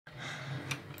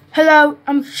Hello,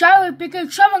 I'm sorry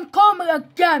because someone called me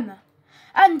again.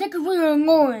 And this is really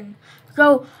annoying.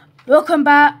 So, welcome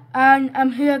back, and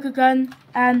I'm here again.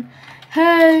 And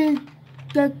hey,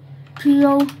 the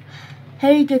kill.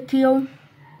 Hey, the kill.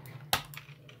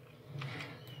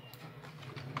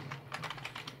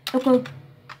 Okay,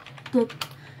 good.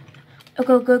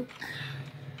 Okay, good.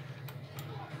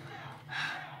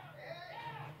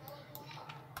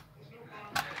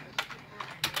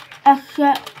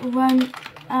 Except when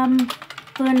I'm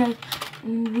gonna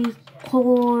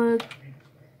record.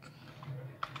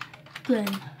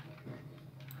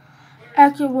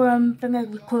 Actually, when I'm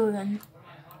finished recording.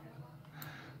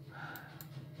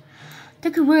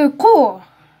 This is really cool.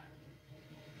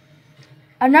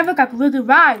 I never got really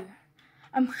right.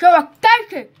 I'm so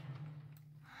excited.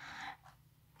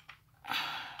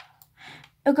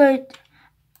 Okay,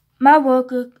 my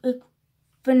work is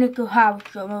finished the house.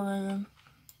 So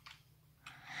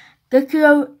this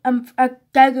year, I'm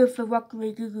excited for watching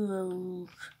videos.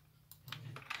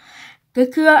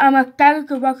 This year, I'm excited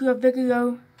to watch your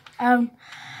video.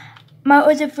 My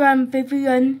other friend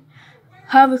Vivian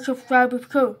have a subscribers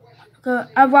too. So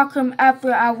I watch them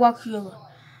after I watch you.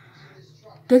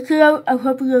 This year, I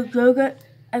hope you enjoyed it.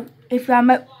 If I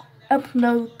might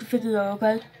upload the video,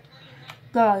 okay?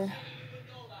 Bye.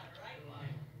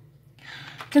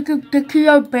 This is the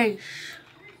kilo base.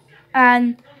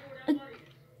 And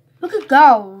look at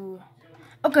go.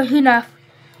 Okay, enough.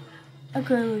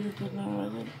 Okay,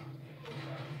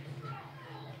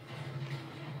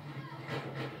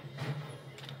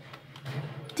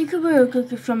 this is really good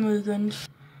for some reasons.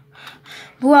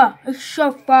 Bruh, it's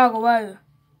so far away.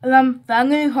 And I'm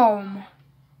finally home.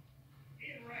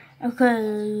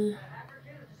 Okay.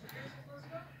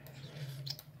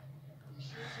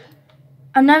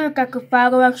 I never got the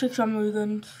fireworks for some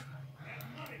reasons.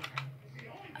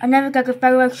 I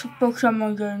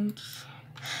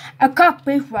can't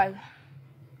be right.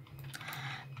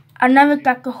 I never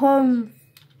got the home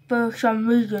for some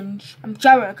reasons. I'm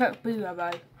sorry, I can't be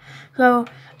right. So,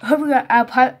 hopefully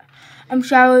I'm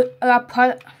sorry,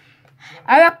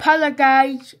 I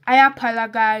apologize.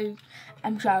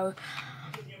 I'm sorry.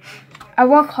 I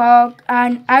work hard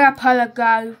and I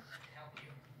apologize.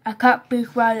 I can't be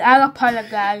right. I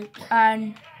apologize.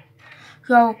 And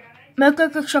so, make sure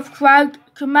to subscribe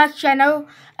to my channel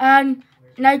and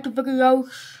like the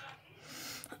videos.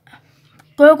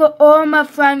 Go to all my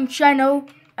friends' channel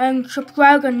and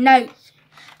subscribe and like.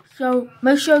 So,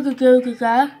 make sure to do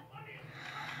that.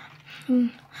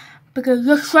 Because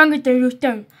you're stronger than you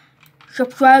think.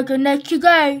 Subscribe and like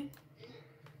today.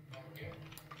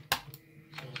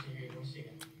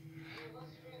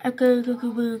 Okay,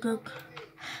 really good.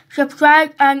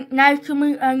 Subscribe and like to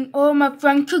me and all my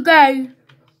friends today.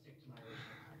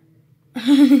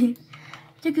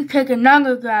 This is taking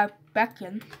longer than I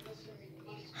expected.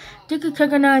 This is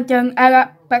taking longer than I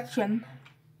expected.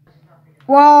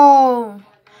 Whoa!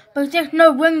 But there's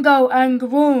no window in the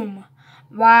room.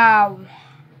 Wow.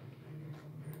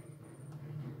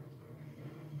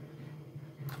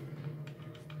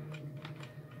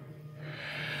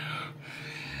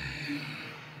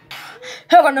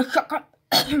 Hold on a second.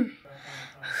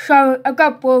 Sorry, I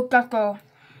got bored, that's all.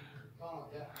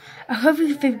 I hope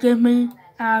you forgive me.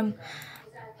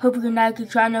 Hope you like the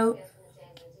channel,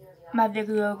 my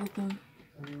video.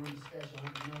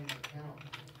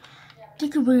 This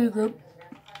is really good.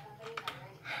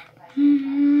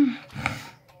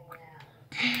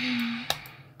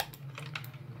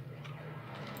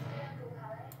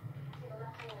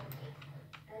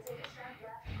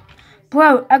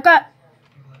 Bro, I got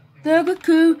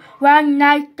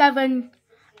 32,197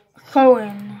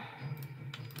 coins.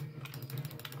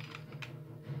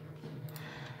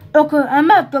 Okay, I'm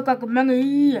not talking about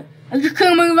money. Are you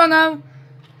killing me right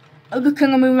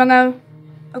now?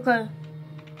 Okay.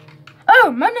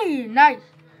 Oh, money, nice.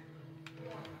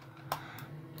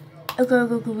 Okay,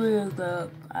 really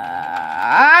good.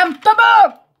 I'm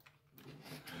double.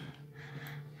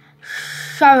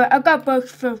 Sorry, I got both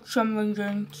for some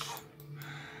reasons.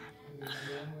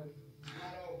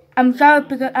 I'm sorry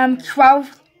because I'm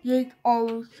 12 years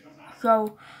old,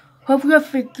 so hope you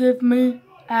forgive me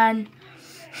and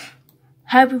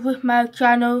help with my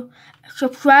channel.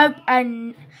 Subscribe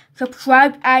and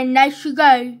like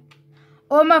today.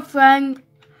 All my friends,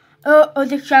 all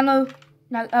other channels,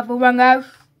 like everyone else.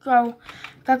 So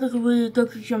that is really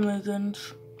good for some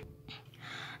reasons.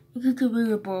 This is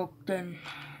really broken.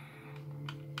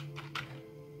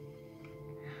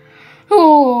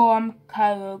 Oh, I'm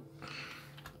tired.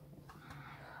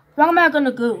 What am I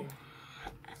gonna do?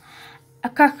 I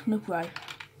can't sleep right.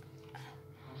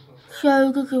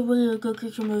 So this is really good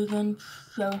kitchen movement.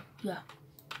 So yeah.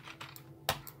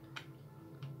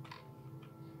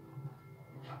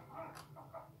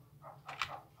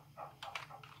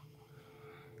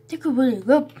 This is really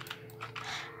good.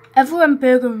 Everyone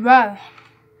big and well.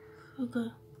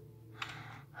 Okay.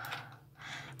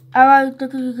 Alright,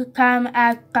 this is the time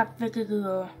I got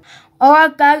video.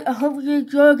 Alright guys, I hope you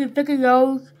enjoyed the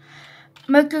videos.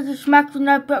 Make sure to smash the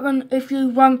like button if you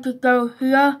want to go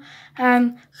here,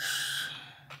 and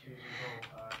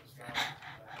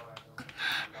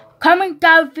comment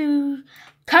down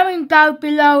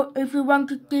below if you want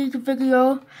to see the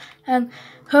video, and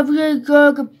hope you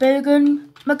enjoyed the video.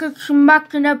 Make sure to smash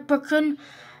the like button,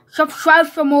 subscribe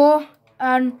for more,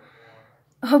 and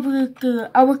hope you do.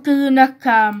 I will see you next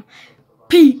time.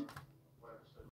 Peace.